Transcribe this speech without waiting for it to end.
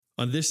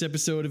On this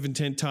episode of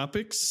Intent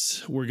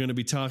Topics, we're going to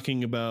be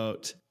talking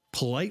about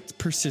polite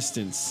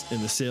persistence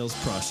in the sales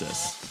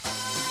process.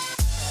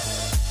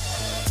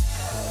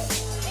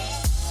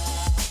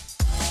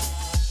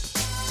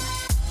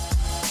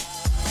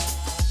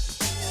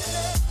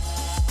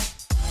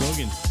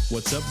 Logan,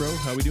 what's up, bro?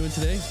 How we doing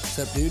today? What's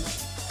up, dude?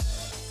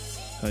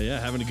 Oh yeah,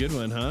 having a good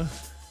one, huh?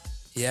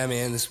 Yeah,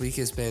 man. This week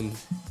has been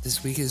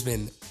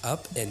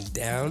up and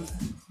down,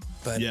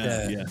 but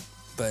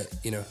but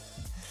you know,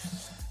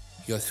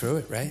 you go through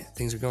it, right?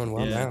 Things are going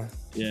well now.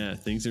 Yeah,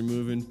 things are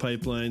moving.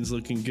 Pipeline's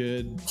looking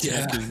good.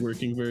 Tech is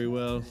working very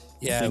well.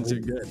 Yeah, things are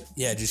good.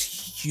 Yeah,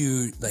 just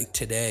huge. Like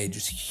today,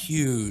 just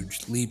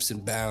huge leaps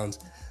and bounds.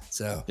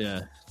 So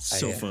yeah,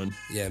 so fun.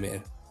 Yeah,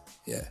 man.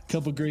 Yeah,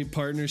 couple great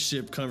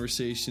partnership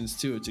conversations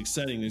too. It's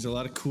exciting. There's a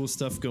lot of cool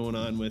stuff going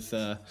on with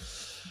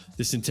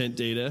this intent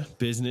data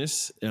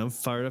business. And I'm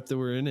fired up that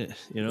we're in it.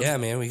 You know? Yeah,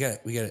 man. We got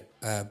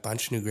a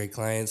bunch of new great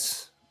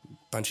clients,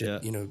 bunch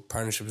of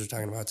partnerships we're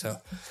talking about. So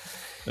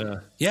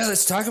yeah,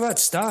 let's talk about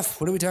stuff.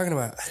 What are we talking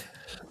about?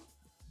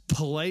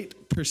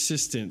 Polite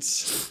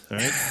persistence. All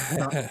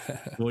right.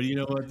 What do you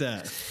know about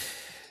that?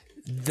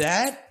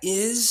 That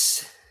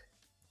is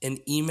an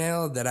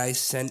email that I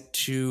sent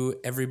to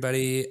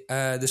everybody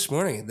this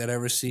morning that I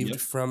received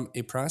from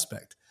a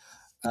prospect.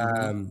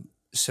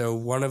 So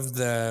one of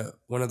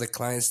the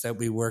clients that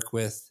we work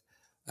with,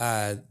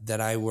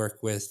 that I work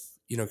with,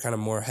 kind of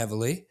more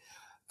heavily,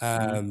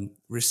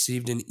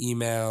 received an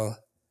email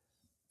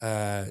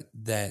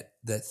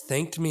that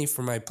thanked me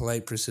for my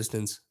polite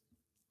persistence.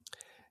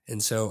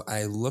 And so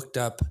I looked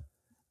up,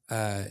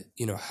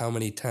 how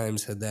many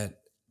times had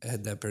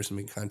that person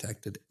been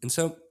contacted. And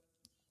so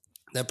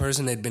that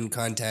person had been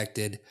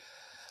contacted,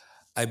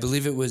 I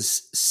believe it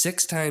was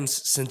 6 times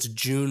since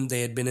June.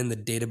 They had been in the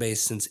database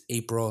since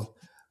April,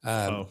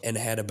 and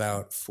had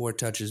about 4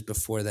 touches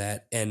before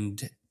that.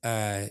 And,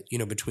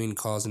 between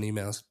calls and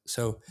emails.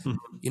 So,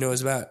 it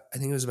was I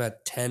think it was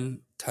about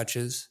 10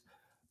 touches,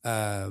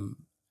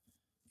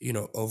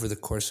 over the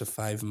course of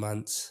 5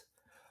 months,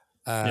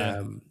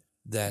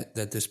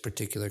 that this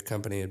particular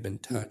company had been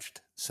touched.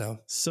 So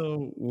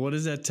what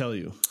does that tell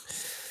you?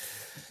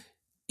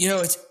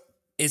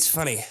 It's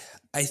funny.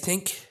 I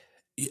think,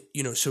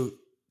 so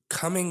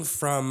coming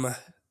from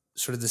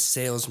sort of the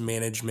sales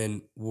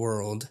management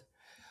world,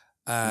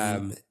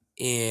 and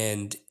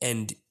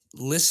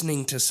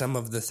listening to some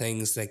of the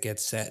things that get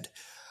said,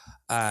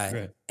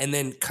 and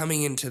then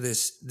coming into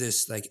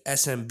this like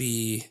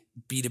SMB,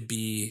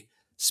 B2B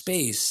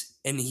space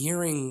and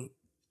hearing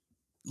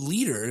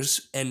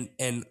leaders and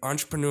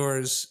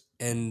entrepreneurs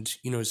and,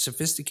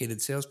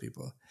 sophisticated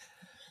salespeople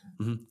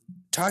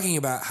talking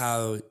about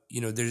how,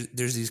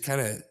 there's these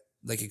kind of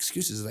like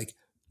excuses, like,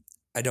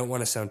 I don't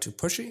want to sound too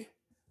pushy,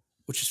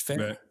 which is fair.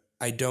 Right.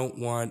 I don't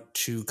want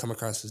to come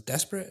across as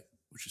desperate,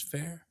 which is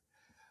fair.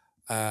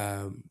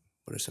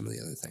 What are some of the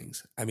other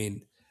things? I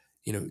mean,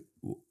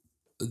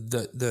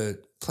 the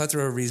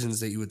plethora of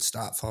reasons that you would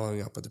stop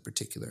following up with a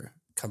particular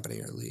company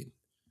or lead,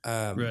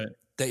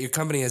 that your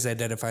company has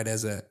identified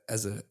as a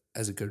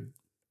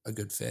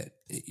good fit,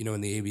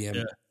 in the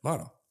ABM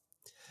model.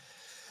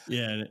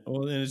 Yeah, and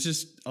it's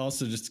just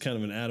also just kind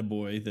of an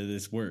attaboy that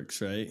this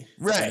works, right?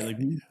 Right. Like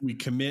we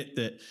commit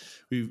that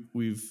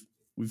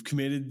we've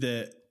committed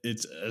that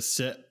it's a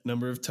set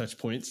number of touch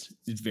points.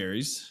 It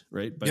varies,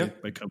 right,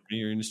 by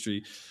company or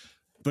industry.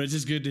 But it's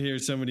just good to hear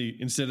somebody,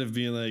 instead of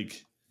being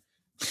like,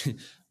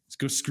 let's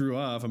go screw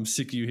off, I'm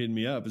sick of you hitting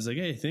me up. It's like,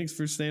 hey, thanks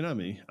for staying on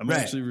me. I'm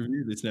actually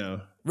reviewing this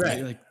now.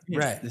 Right. Like,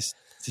 this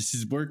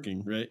is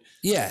working, right?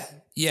 Yeah.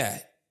 Yeah.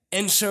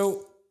 And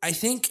so I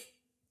think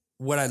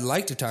what I'd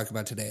like to talk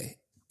about today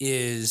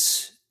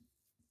is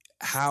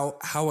how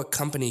a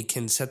company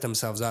can set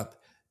themselves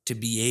up to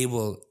be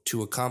able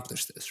to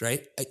accomplish this,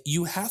 right?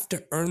 You have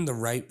to earn the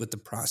right with the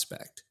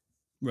prospect.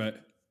 Right.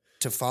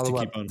 To follow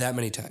up that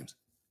many times.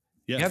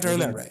 Yeah. You have to earn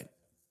that right.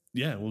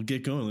 Yeah, we'll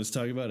get going. Let's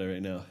talk about it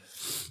right now.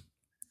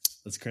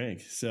 Let's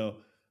crank. So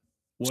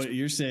what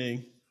you're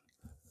saying,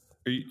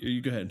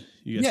 you go ahead.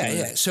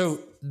 Yeah.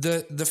 So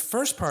the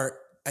first part,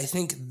 I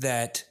think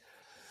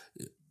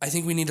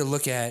we need to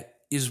look at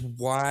is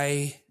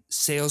why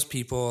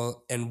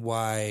salespeople and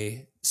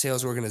why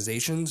sales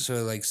organizations,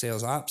 so like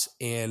sales ops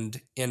and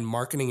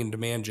marketing and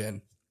demand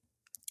gen,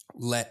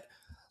 let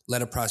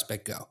a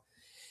prospect go.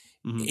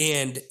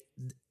 And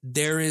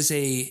there is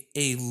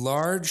a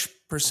large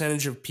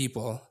percentage of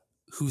people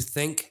who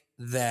think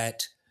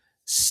that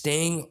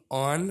staying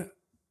on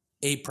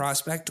a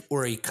prospect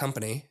or a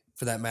company,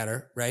 for that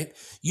matter, right?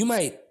 You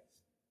might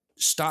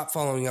stop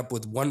following up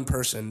with one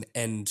person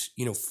and,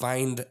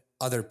 find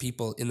other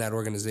people in that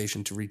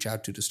organization to reach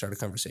out to start a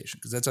conversation,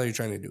 because that's all you're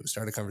trying to do is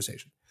start a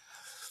conversation.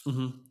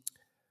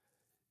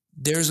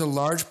 There's a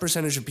large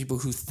percentage of people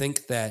who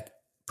think that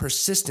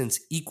persistence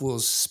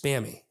equals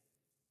spammy.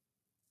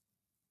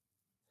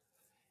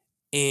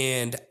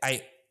 And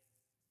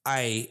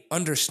I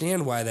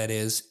understand why that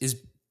is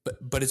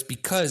but it's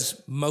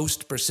because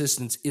most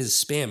persistence is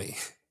spammy,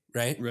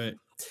 right? Right.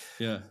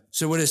 Yeah.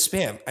 So what is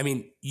spam? I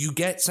mean, you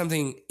get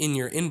something in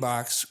your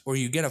inbox or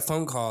you get a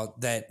phone call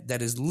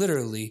that is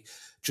literally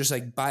just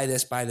like, buy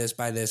this, buy this,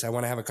 buy this. I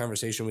want to have a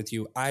conversation with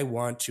you. I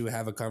want to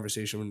have a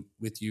conversation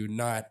with you.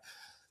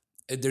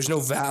 There's no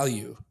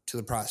value to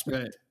the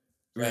prospect.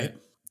 Right.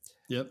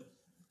 Yep.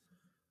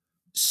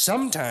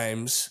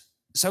 Sometimes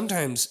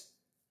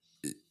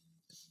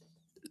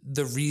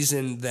the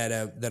reason that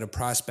a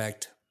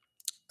prospect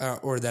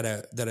or that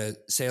a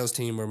sales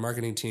team or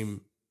marketing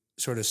team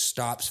sort of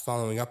stops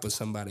following up with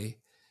somebody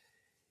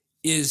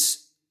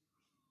is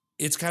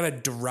it's kind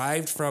of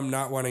derived from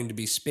not wanting to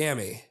be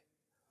spammy,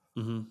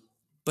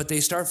 but they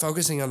start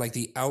focusing on like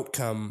the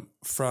outcome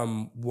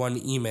from one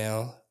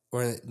email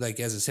or like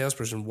as a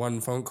salesperson, one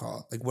phone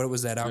call. Like what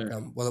was that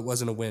outcome? Right. Well, it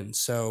wasn't a win.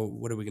 So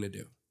what are we going to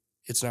do?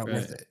 It's not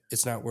worth it.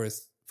 It's not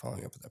worth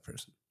following up with that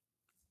person.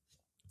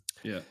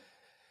 Yeah.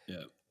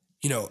 Yeah.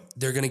 You know,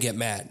 they're going to get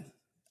mad.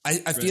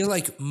 I feel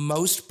like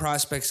most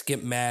prospects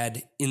get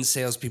mad in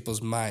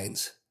salespeople's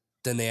minds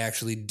than they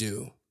actually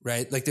do,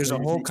 right? Like there's a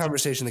whole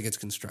conversation that gets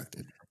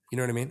constructed. You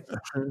know what I mean?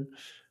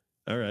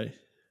 All right.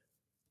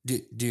 Do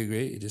you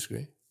agree? You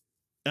disagree?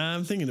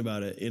 I'm thinking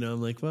about it. You know,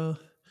 I'm like, well,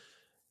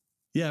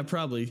 yeah,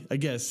 probably. I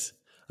guess.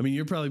 I mean,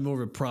 you're probably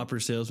more of a proper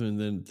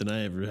salesman than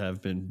I ever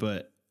have been,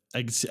 but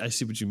I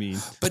see what you mean.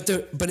 But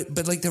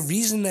like the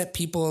reason that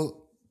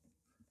people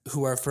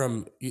who are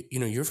from, you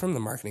know, you're from the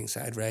marketing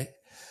side, right?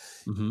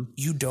 Mm-hmm.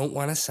 You don't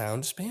want to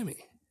sound spammy.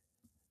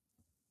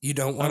 You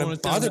don't want to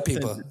bother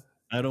people.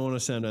 I don't want to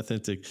sound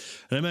authentic.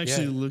 And I'm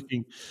actually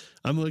looking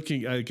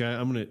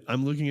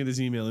at this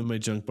email in my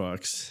junk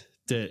box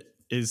that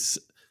is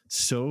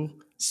so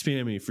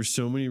spammy for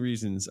so many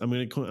reasons. I'm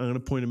going to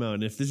point them out.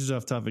 And if this is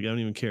off topic, I don't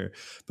even care.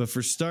 But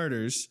for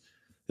starters,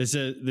 this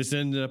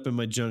ended up in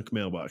my junk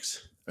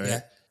mailbox. All right.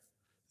 Yeah.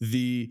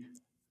 The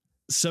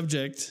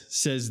subject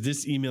says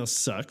this email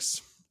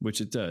sucks,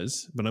 which it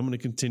does, but I'm going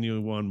to continue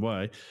on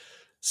why.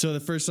 So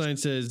the first line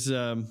says,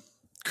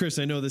 Chris,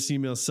 I know this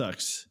email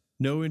sucks.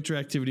 No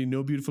interactivity,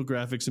 no beautiful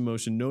graphics and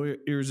motion, no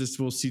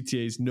irresistible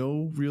CTAs,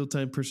 no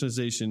real-time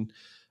personalization.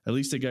 At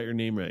least I got your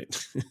name right.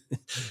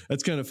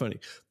 That's kind of funny.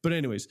 But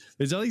anyways,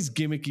 there's all these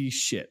gimmicky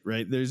shit,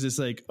 right? There's this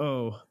like,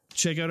 oh,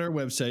 check out our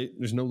website.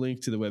 There's no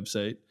link to the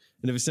website.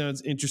 And if it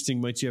sounds interesting,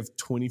 might you have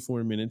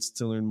 24 minutes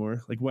to learn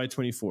more? Like, why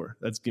 24?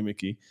 That's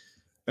gimmicky.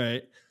 All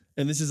right.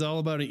 And this is all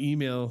about an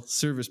email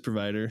service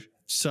provider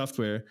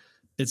software.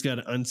 It's got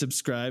to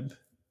unsubscribe.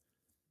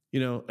 You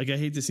know, like I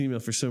hate this email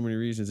for so many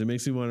reasons. It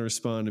makes me want to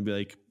respond and be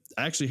like,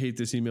 I actually hate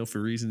this email for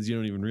reasons you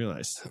don't even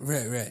realize.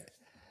 Right.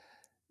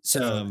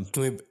 So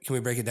can we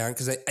break it down?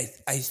 Because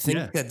I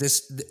think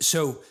that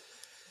so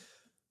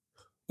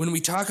when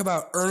we talk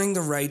about earning the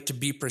right to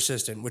be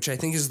persistent, which I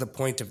think is the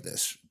point of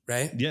this,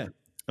 right? Yeah.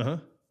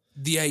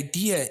 The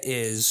idea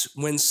is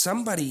when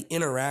somebody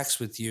interacts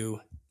with you,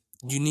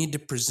 you need to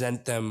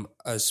present them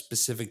a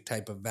specific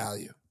type of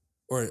value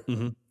or,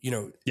 you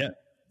know,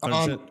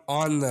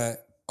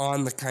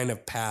 on the kind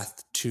of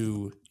path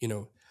to, you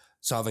know,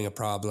 solving a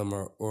problem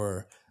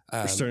or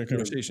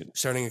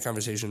starting a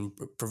conversation,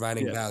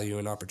 providing value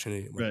and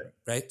opportunity.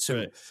 Right.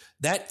 So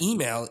that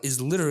email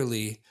is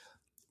literally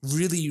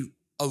really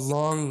a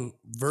long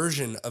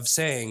version of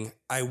saying,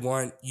 I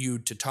want you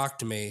to talk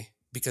to me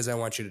because I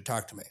want you to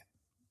talk to me.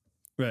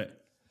 Right.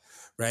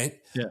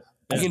 Yeah.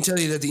 I can tell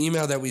you that the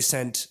email that we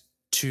sent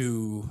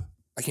to,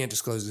 I can't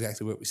disclose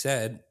exactly what we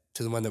said,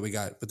 to the one that we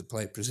got with the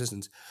polite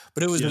persistence,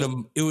 but it was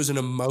an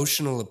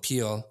emotional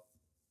appeal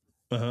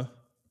of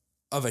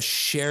a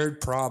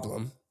shared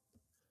problem,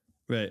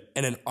 right,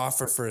 and an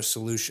offer for a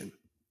solution.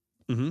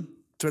 Mm-hmm.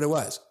 That's what it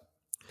was.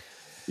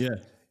 Yeah,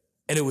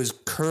 and it was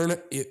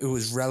current. It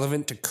was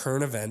relevant to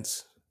current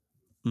events.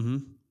 Mm-hmm.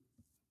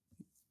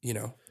 You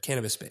know,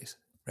 cannabis space,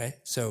 right?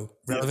 So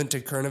relevant to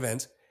current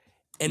events,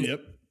 and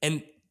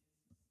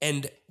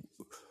and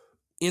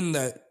in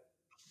the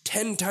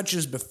 10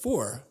 touches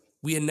before,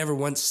 we had never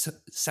once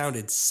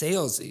sounded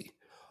salesy,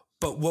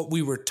 but what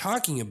we were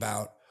talking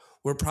about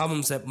were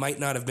problems that might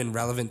not have been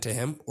relevant to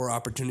him or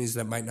opportunities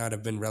that might not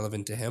have been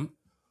relevant to him.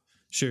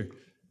 Sure.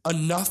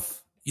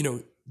 Enough, you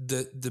know,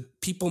 the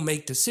people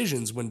make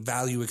decisions when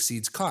value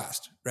exceeds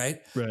cost, right?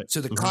 Right. So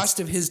the cost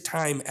of his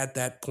time at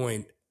that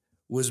point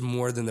was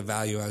more than the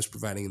value I was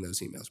providing in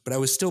those emails, but I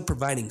was still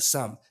providing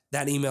some.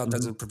 That email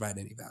doesn't provide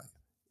any value,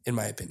 in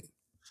my opinion.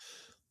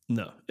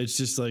 No, it's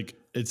just like,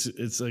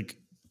 it's like,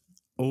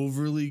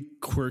 overly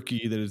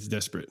quirky that it's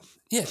desperate.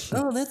 Yeah.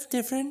 Oh, that's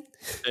different.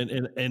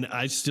 And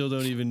I still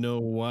don't even know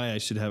why I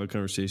should have a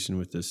conversation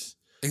with this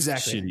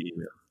shitty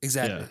email.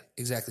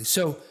 Exactly.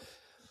 So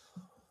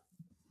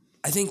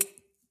I think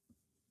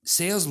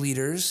sales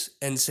leaders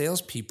and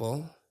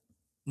salespeople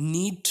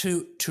need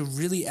to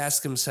really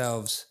ask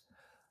themselves,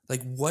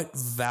 like, what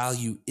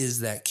value is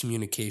that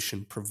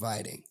communication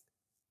providing?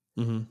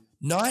 Mm-hmm.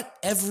 Not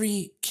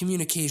every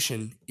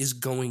communication is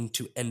going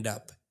to end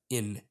up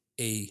in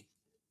a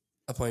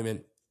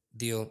appointment,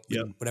 deal,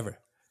 whatever.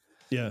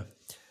 Yeah.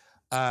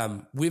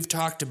 We've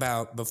talked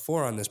about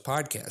before on this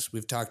podcast,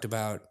 we've talked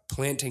about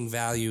planting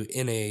value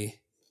in an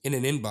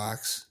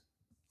inbox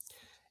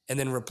and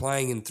then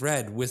replying in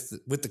thread with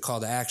the call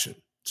to action.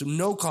 So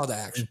no call to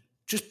action,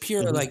 just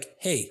pure like,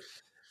 hey,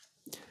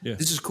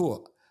 this is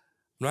cool.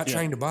 I'm not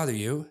trying to bother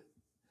you.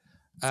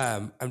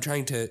 I'm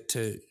trying to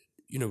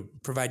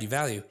provide you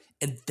value,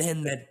 and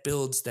then that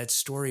builds that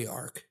story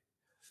arc.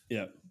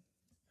 Yeah,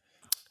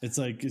 it's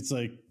like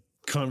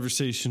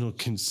conversational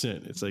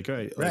consent. It's like, all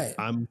right, like,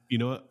 I'm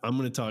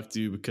going to talk to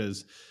you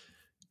because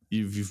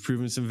you've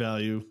proven some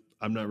value.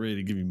 I'm not ready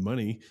to give you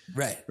money.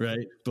 Right.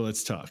 But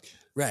let's talk.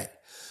 Right.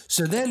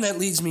 So then that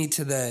leads me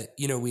to the,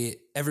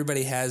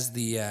 everybody has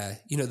the,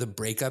 the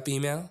breakup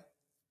email.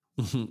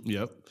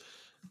 Yep.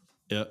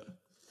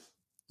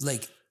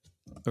 Like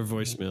or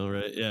voicemail,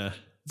 right? Yeah.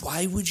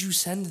 Why would you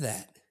send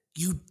that?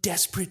 You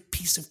desperate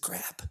piece of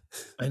crap.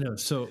 I know.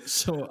 So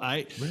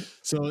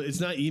it's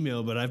not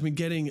email, but I've been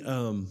getting,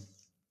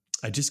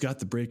 I just got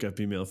the breakup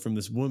email from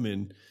this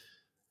woman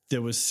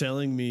that was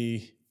selling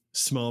me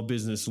small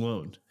business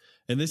loan.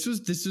 And this was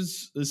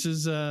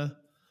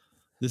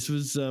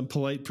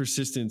polite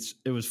persistence.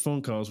 It was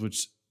phone calls,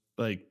 which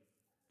like,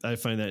 I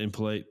find that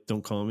impolite.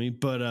 Don't call me.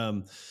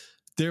 But,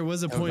 there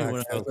was a point when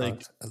I love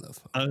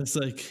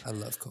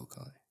cold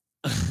calling.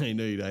 I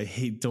know you.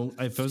 If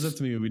it was up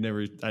to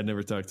me, I'd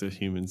never talk to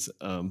humans,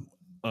 on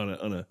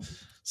a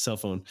cell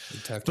phone.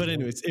 But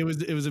anyways, it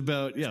was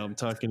about, I'm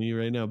talking to you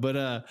right now,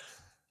 but,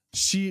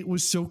 she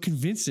was so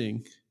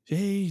convincing.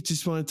 Hey,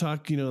 just want to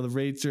talk, the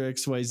rates are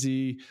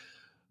XYZ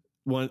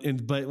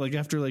but like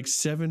after like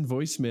 7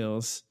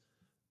 voicemails,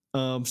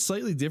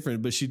 slightly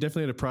different, but she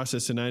definitely had a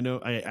process. And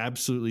I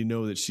absolutely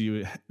know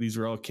that these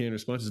were all canned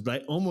responses,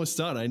 but I almost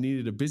thought I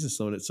needed a business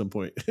loan at some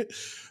point.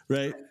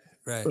 Right.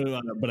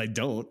 But I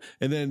don't.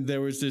 And then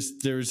there was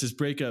this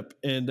breakup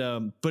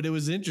and, but it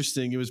was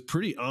interesting. It was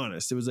pretty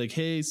honest. It was like,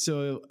 hey,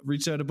 so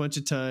reach out a bunch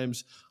of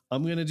times.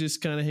 I'm going to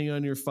just kind of hang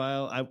on your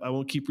file. I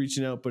won't keep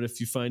reaching out, but if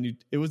you find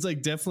it was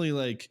like, definitely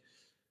like,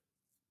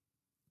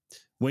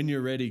 when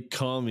you're ready,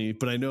 call me.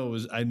 But I know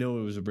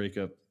it was a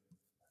breakup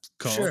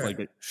call.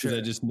 Sure,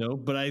 I just know.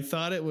 But I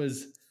thought it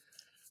was,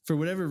 for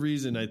whatever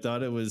reason, I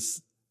thought it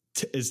was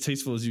as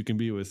tasteful as you can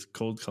be with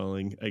cold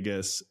calling, I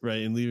guess,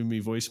 right? And leaving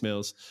me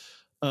voicemails.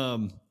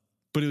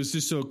 But it was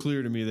just so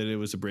clear to me that it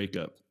was a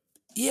breakup.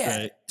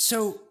 Yeah. Right?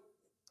 So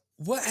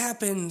what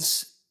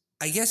happens,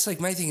 I guess like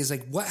my thing is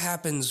like, what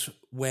happens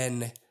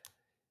when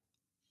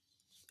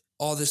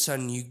all of a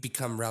sudden you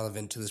become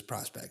relevant to this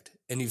prospect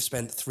and you've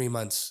spent 3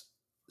 months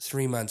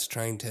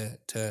trying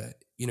to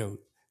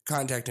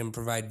contact him,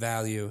 provide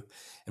value.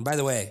 And by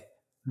the way,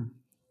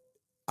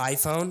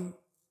 iPhone,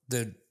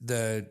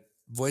 the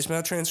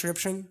voicemail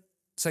transcription,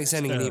 it's like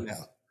sending an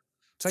email.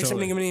 It's like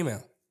sending him an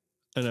email.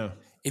 I know.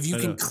 If you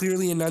can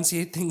clearly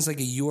enunciate things like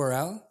a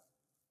URL.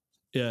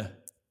 Yeah.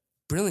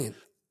 Brilliant.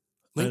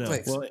 Link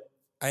clicks.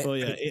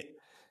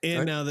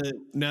 And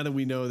now that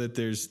we know that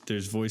there's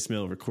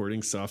voicemail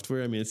recording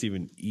software, I mean, it's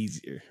even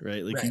easier,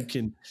 right? Like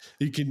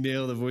you can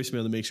nail the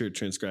voicemail to make sure it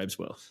transcribes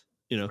well,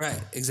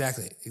 Right.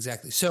 Exactly.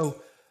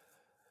 So,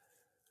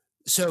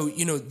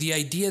 the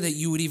idea that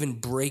you would even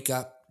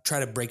try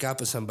to break up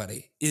with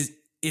somebody it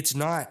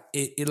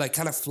like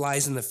kind of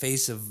flies in the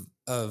face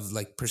of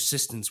like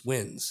persistence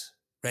wins,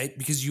 right?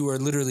 Because you are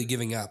literally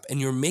giving up and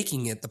you're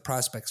making it the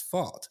prospect's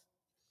fault.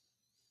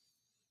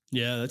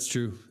 Yeah, that's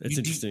true. That's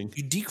interesting.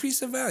 You decrease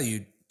the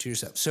value to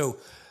yourself. So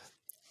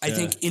I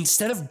think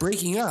instead of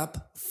breaking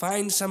up,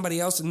 find somebody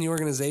else in the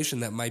organization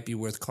that might be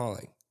worth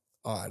calling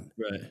on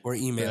or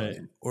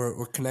emailing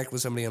or connect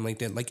with somebody on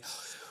LinkedIn. Like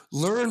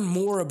learn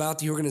more about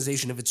the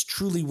organization if it's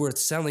truly worth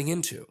selling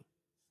into.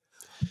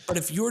 But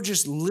if you're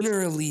just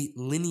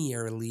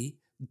linearly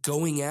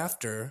going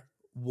after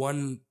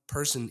one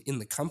person in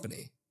the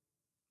company.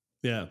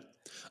 Yeah.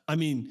 I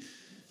mean,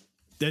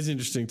 that's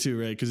interesting too,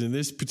 right? Because in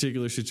this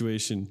particular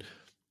situation,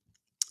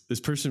 this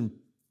person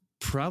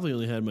probably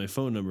only had my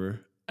phone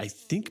number. I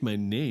think my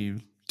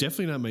name,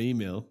 definitely not my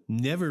email,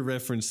 never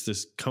referenced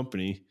this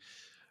company,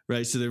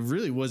 right? So there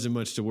really wasn't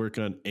much to work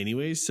on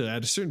anyways. So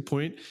at a certain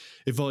point,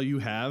 if all you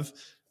have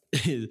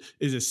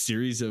is a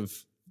series of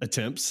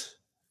attempts,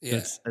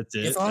 that's it.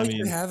 If all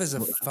you have is a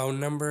phone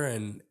number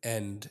and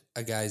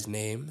a guy's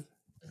name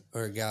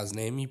or a gal's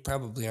name, you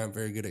probably aren't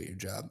very good at your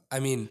job. I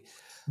mean,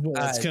 well,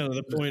 that's kind of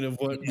the point of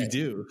what we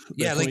do.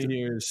 The point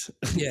here is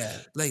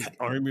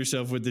arm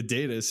yourself with the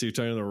data so you're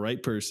talking to the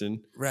right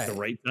person at the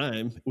right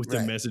time with the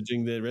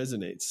messaging that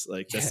resonates.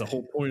 Like that's the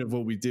whole point of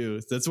what we do.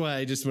 That's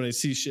why when I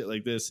see shit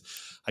like this,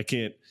 I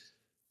can't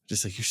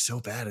just like, you're so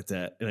bad at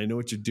that. And I know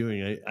what you're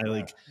doing.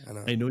 I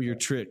know your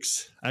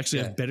tricks. I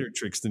actually have better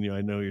tricks than you.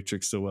 I know your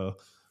tricks so well.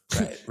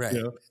 Right.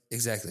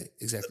 Exactly.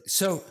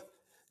 So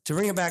to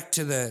bring it back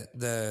to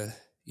the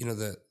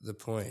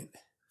point,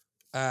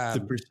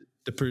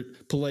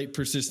 polite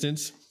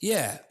persistence.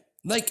 Yeah.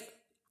 Like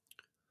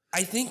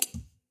I think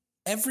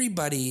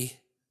everybody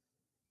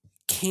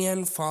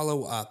can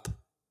follow up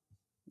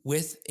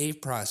with a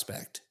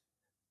prospect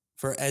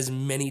for as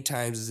many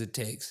times as it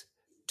takes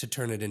to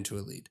turn it into a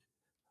lead.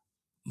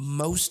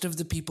 Most of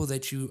the people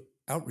that you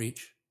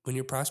outreach when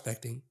you're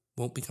prospecting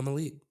won't become a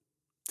lead.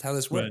 That's how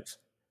this works.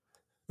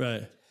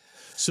 Right.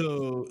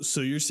 So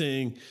you're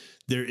saying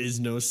there is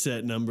no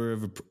set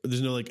number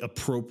there's no like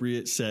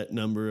appropriate set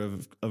number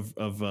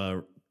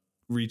of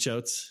reach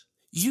outs?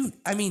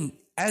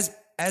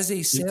 As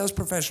a sales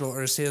professional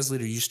or a sales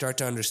leader, you start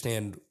to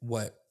understand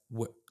what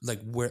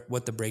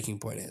the breaking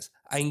point is.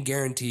 I can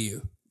guarantee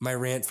you my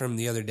rant from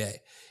the other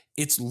day,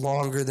 it's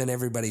longer than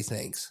everybody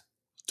thinks.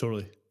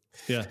 Totally.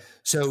 Yeah.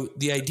 So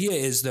the idea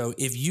is, though,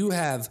 if you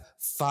have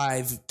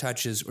 5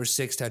 touches or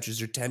 6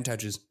 touches or 10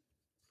 touches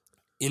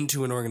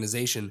into an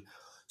organization,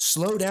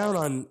 slow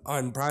down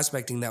on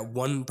prospecting that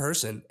one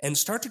person and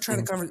start to try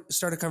to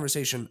start a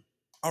conversation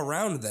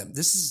around them.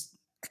 This is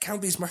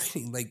account-based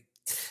marketing. Like,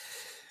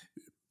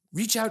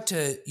 reach out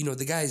to,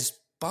 the guy's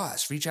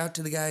boss, reach out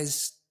to the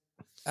guy's,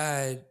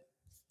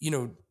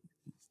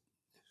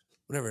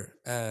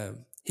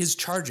 his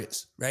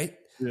charges, right?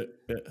 Yeah.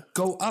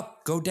 Go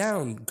up, go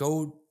down,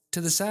 go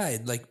to the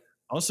side. Like,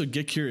 also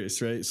get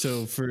curious, right?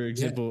 So for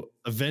example,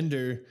 a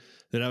vendor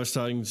that I was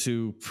talking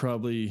to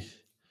probably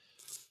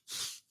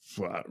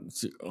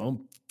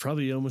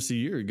almost a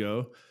year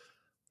ago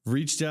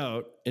reached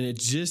out, and it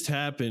just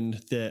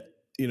happened that,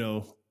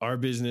 our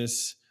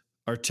business,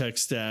 our tech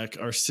stack,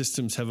 our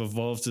systems have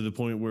evolved to the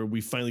point where we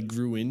finally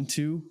grew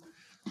into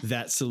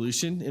that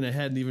solution. And I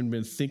hadn't even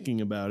been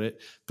thinking about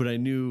it, but I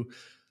knew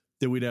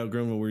that we'd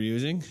outgrown what we're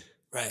using.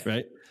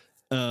 Right.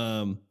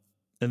 And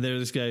there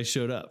this guy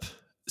showed up.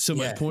 So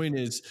my point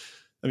is,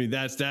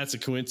 that's a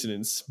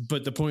coincidence,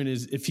 but the point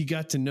is, if he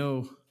got to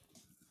know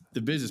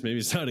the business, maybe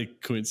it's not a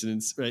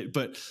coincidence, right?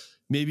 But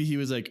maybe he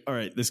was like, all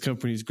right, this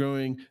company's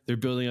growing. They're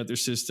building out their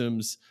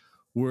systems.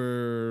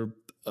 We're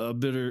a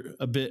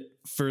bit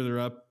further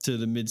up to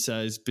the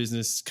mid-sized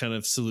business kind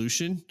of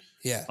solution.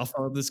 Yeah. I'll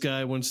follow this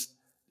guy once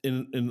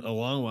in a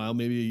long while,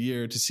 maybe a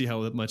year, to see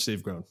how much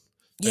they've grown.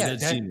 Yeah.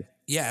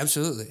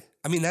 Absolutely.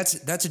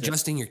 That's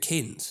adjusting your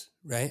cadence,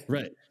 right?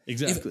 Right.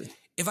 Exactly.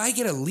 If I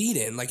get a lead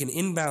in, like an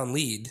inbound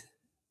lead,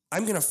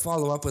 I'm going to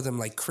follow up with them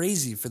like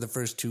crazy for the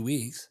first 2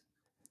 weeks.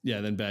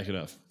 Yeah. Then back it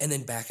off. And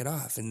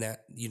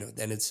that,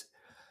 then it's,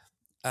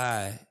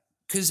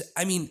 cause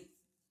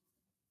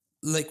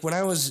like when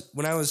I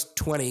was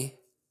 20,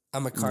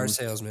 I'm a car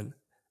salesman,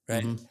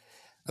 right? Mm-hmm.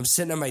 I'm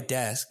sitting at my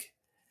desk,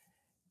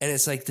 and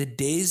it's like the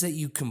days that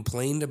you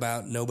complained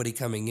about nobody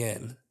coming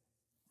in,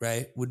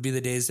 right, would be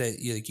the days that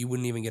you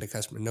wouldn't even get a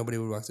customer. Nobody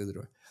would walk through the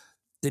door.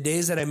 The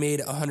days that I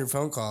made 100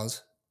 phone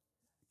calls,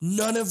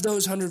 none of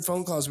those 100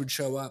 phone calls would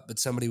show up, but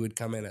somebody would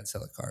come in and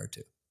sell a car or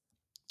two.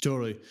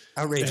 Totally.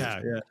 Outrageous.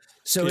 Yeah.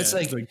 So it's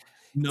like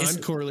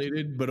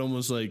non-correlated, but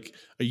almost like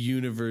a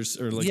universe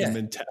or like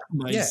a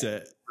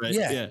mindset, right?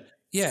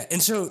 Yeah.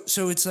 And so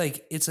it's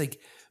like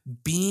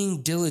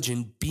being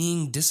diligent,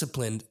 being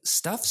disciplined,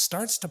 stuff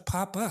starts to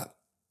pop up.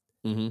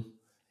 Mm-hmm.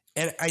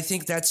 And I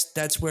think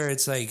that's where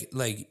it's like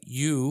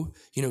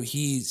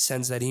he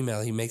sends that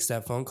email, he makes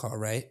that phone call,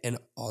 right? And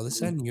all of a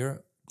sudden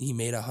he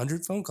made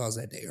 100 phone calls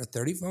that day or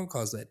 30 phone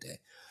calls that day.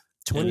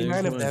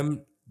 29 of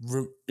them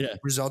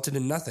resulted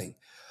in nothing.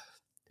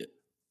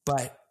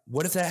 But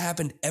what if that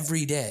happened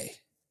every day?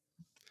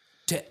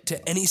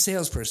 To any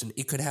salesperson,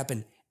 it could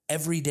happen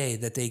every day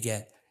that they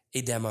get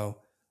a demo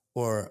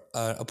or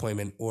an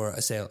appointment or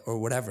a sale or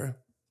whatever.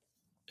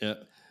 Yeah.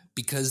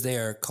 Because they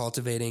are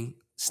cultivating,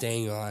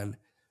 staying on,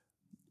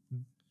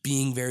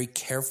 being very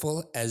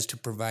careful as to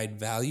provide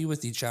value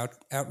with each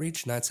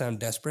outreach, not sound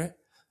desperate,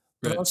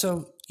 but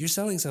also you're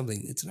selling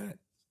something. It's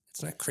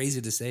not crazy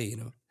to say,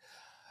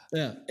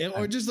 Yeah.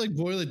 Or just like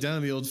boil it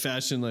down the old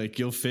fashioned, like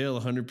you'll fail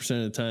 100% of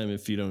the time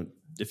if you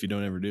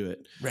don't ever do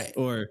it. Right.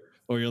 Or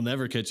you'll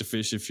never catch a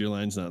fish if your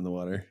line's not in the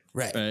water.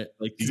 Right. Right.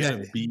 Like you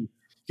gotta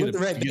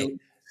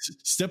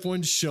step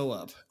one, show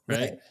up.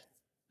 Right.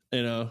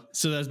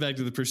 So that's back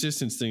to the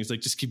persistence thing. It's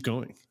like, just keep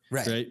going.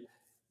 Right.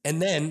 And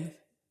then,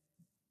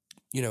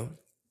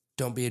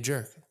 don't be a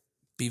jerk,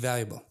 be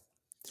valuable.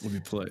 We'll be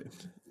polite.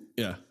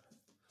 Yeah.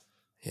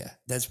 Yeah.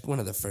 That's one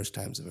of the first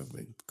times I've ever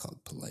been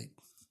called polite.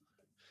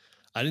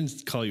 I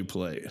didn't call you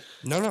polite.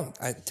 No.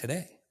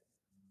 Today.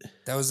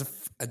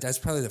 That's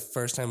probably the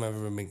first time I've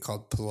ever been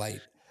called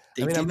polite.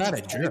 I'm not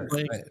a jerk.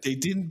 They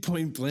didn't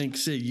point blank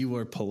say you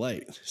are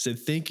polite. Said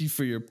thank you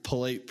for your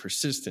polite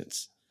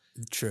persistence.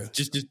 True.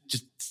 Just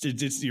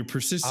it's your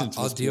persistence.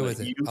 I'll deal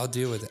with it. I'll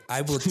deal with it.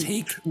 I will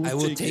take. I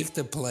will take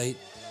the polite.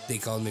 They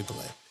called me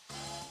polite.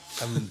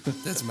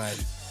 That's mine.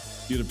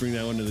 You gonna bring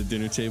that one to the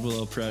dinner table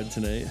all proud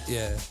tonight?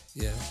 Yeah.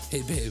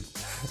 Hey, babe.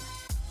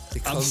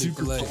 I'm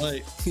super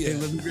polite. Yeah. Hey,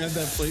 let me grab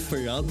that plate for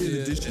you. I'll do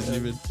the dishes.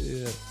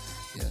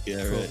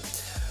 Yeah. Cool.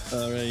 Right.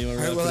 All right. You want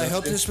to wrap it up? Well, I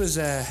hope this was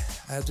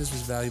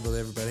valuable to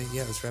everybody.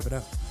 Yeah. Let's wrap it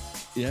up.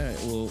 Yeah.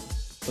 Well,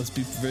 let's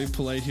be very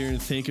polite here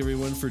and thank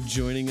everyone for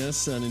joining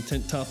us on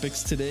Intent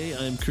Topics today.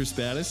 I'm Chris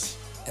Battis.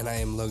 And I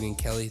am Logan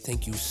Kelly.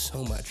 Thank you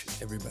so much,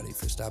 everybody,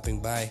 for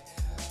stopping by.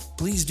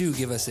 Please do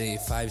give us a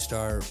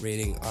 5-star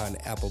rating on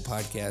Apple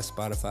Podcasts,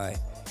 Spotify,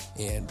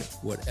 and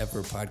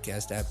whatever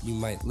podcast app you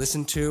might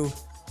listen to.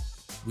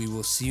 We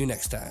will see you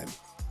next time.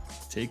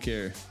 Take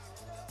care.